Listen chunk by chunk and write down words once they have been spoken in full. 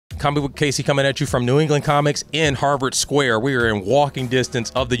Comic Book Casey coming at you from New England Comics in Harvard Square. We are in walking distance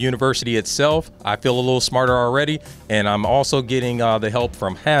of the university itself. I feel a little smarter already, and I'm also getting the help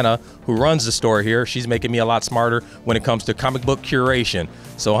from Hannah, who runs the store here. She's making me a lot smarter when it comes to comic book curation.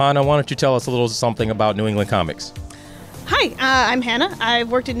 So Hannah, why don't you tell us a little something about New England Comics? Hi, I'm Hannah.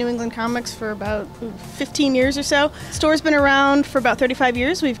 I've worked at New England Comics for about 15 years or so. Store's been around for about 35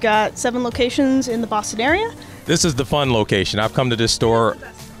 years. We've got 7 locations in the Boston area. This is the fun location. I've come to this store.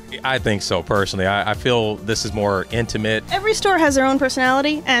 I think so, personally. I feel this is more intimate. Every store has their own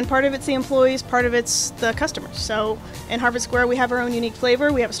personality, and part of it's the employees, part of it's the customers. So in Harvard Square, we have our own unique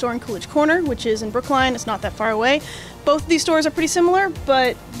flavor. We have a store in Coolidge Corner, which is in Brookline. It's not that far away. Both of these stores are pretty similar,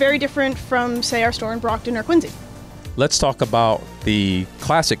 but very different from, say, our store in Brockton or Quincy. Let's talk about the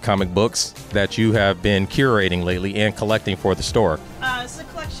classic comic books that you have been curating lately and collecting for the store. This is a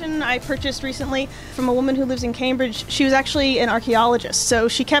collection I purchased recently from a woman who lives in Cambridge. She was actually an archaeologist, so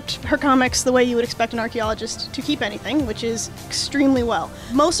she kept her comics the way you would expect an archaeologist to keep anything, which is extremely well.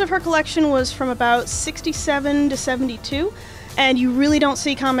 Most of her collection was from about 67 to 72, and you really don't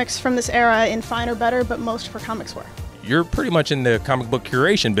see comics from this era in fine or better, but most of her comics were. You're pretty much in the comic book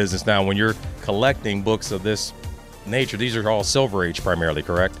curation business now when you're collecting books of this nature. These are all Silver Age primarily,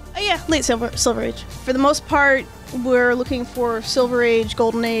 correct? Yeah, late Silver Age. For the most part, we're looking for Silver Age,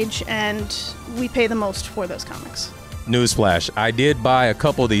 Golden Age, and we pay the most for those comics. Newsflash, I did buy a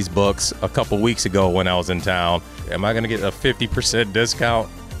couple of these books a couple weeks ago when I was in town. Am I going to get a 50% discount?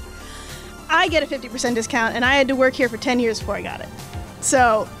 I get a 50% discount, and I had to work here for 10 years before I got it.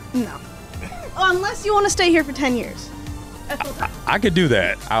 So, no. Unless you want to stay here for 10 years. I could do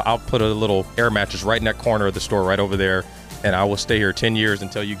that. I'll put a little air mattress right in that corner of the store right over there, and I will stay here 10 years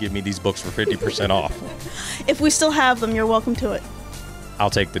until you give me these books for 50% off. If we still have them, you're welcome to it. I'll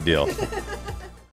take the deal.